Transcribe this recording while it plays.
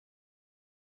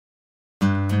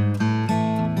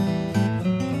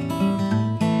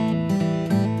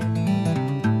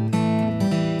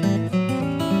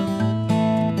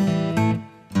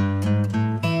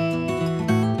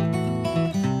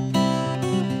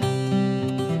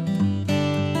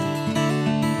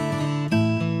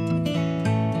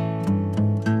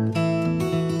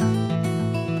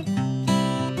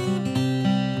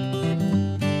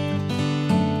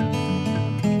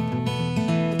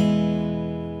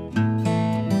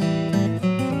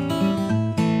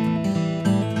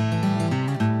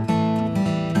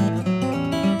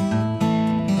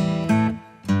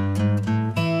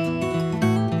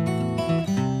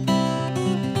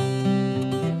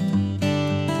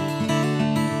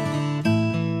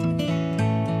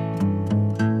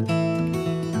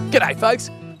G'day folks,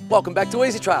 welcome back to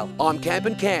Ezytrail. I'm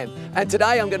Campin' Cam, and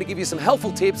today I'm going to give you some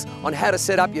helpful tips on how to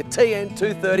set up your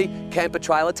TN-230 camper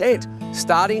trailer tent,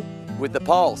 starting with the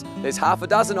poles. There's half a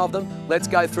dozen of them, let's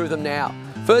go through them now.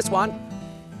 First one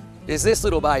is this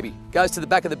little baby. Goes to the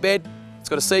back of the bed, it's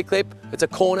got a C-clip, it's a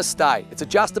corner stay. It's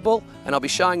adjustable, and I'll be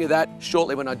showing you that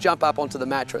shortly when I jump up onto the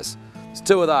mattress. There's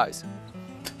two of those.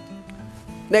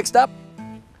 Next up,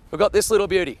 we've got this little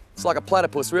beauty. It's like a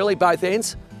platypus really, both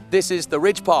ends. This is the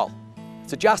ridge pole.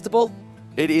 It's adjustable,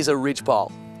 it is a ridge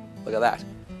pole. Look at that.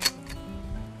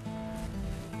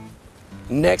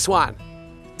 Next one,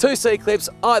 two C-clips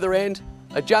either end,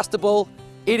 adjustable.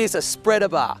 It is a spreader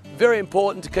bar. Very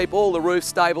important to keep all the roof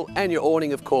stable and your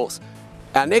awning, of course.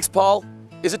 Our next pole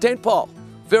is a tent pole.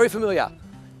 Very familiar.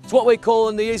 It's what we call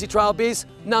in the Ezytrail biz,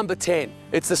 number 10.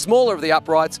 It's the smaller of the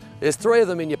uprights. There's 3 of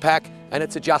them in your pack, and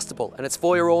it's adjustable, and it's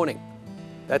for your awning.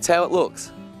 That's how it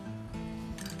looks.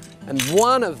 And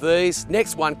one of these,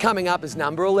 next one coming up, is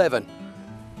number 11.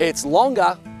 It's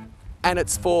longer and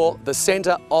it's for the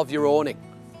center of your awning.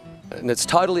 And it's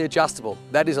totally adjustable.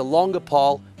 That is a longer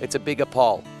pole, it's a bigger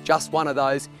pole. Just one of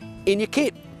those in your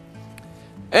kit.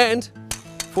 And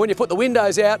for when you put the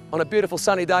windows out on a beautiful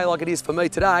sunny day like it is for me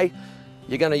today,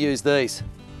 you're going to use these.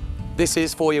 This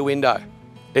is for your window.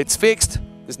 It's fixed,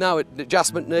 there's no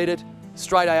adjustment needed,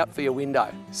 straight out for your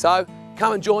window. So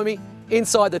come and join me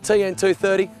inside the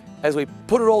TN-230 as we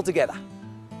put it all together.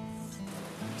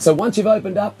 So once you've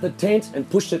opened up the tent and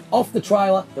pushed it off the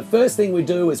trailer, the first thing we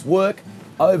do is work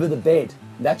over the bed.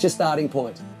 That's your starting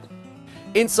point.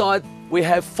 Inside we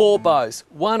have 4 bows,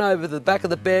 one over the back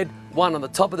of the bed, one on the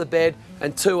top of the bed,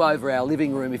 and 2 over our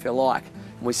living room if you like.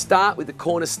 And we start with the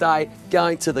corner stay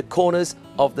going to the corners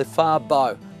of the far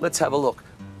bow. Let's have a look.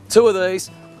 2 of these,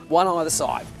 one on either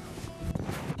side.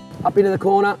 Up into the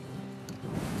corner,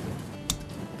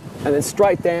 and then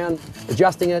straight down,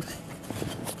 adjusting it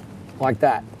like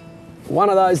that. One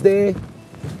of those there,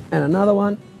 and another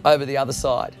one over the other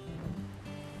side.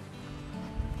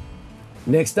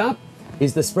 Next up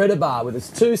is the spreader bar with its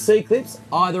 2 C-clips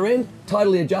either end,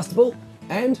 totally adjustable,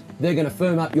 and they're going to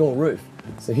firm up your roof.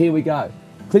 So here we go.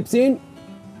 Clips in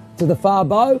to the far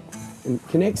bow and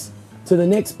connects to the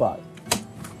next bow.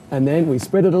 And then we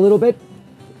spread it a little bit,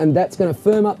 and that's going to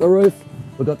firm up the roof.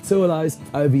 We've got 2 of those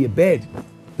over your bed.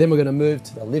 Then we're going to move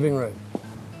to the living room.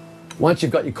 Once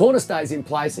you've got your corner stays in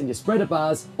place and your spreader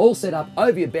bars all set up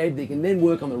over your bed, you can then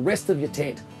work on the rest of your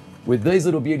tent with these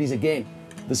little beauties again,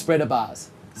 the spreader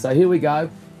bars. So here we go.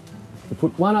 We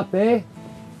put one up there.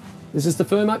 This is to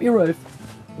firm up your roof.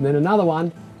 And then another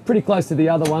one, pretty close to the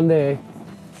other one there,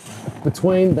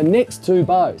 between the next 2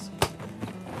 bows.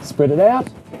 Spread it out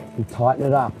and tighten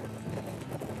it up.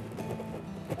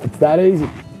 It's that easy.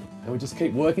 And we just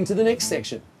keep working to the next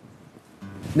section.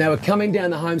 Now we're coming down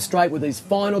the home straight with these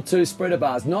final 2 spreader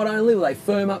bars. Not only will they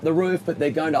firm up the roof, but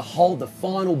they're going to hold the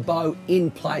final bow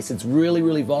in place. It's really,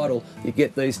 really vital you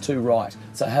get these 2 right.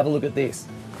 So have a look at this.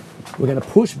 We're going to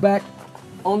push back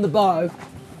on the bow,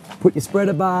 put your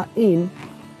spreader bar in,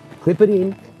 clip it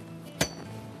in,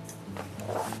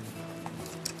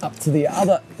 up to the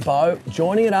other bow,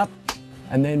 joining it up,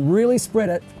 and then really spread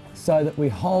it so that we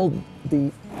hold the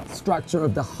structure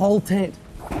of the whole tent,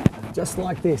 just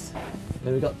like this.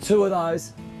 Then we've got 2 of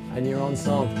those, and you're on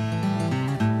song.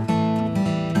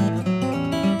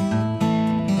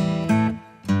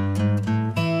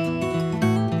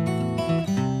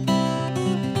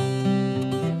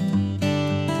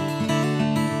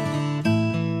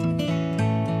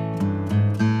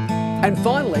 And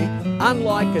finally,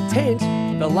 unlike a tent,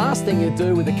 the last thing you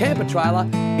do with a camper trailer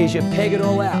is you peg it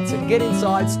all out. So get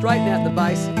inside, straighten out the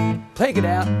base, peg it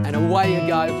out, and away you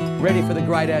go, ready for the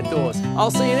great outdoors. I'll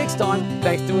see you next time.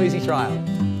 Thanks to Ezytrail.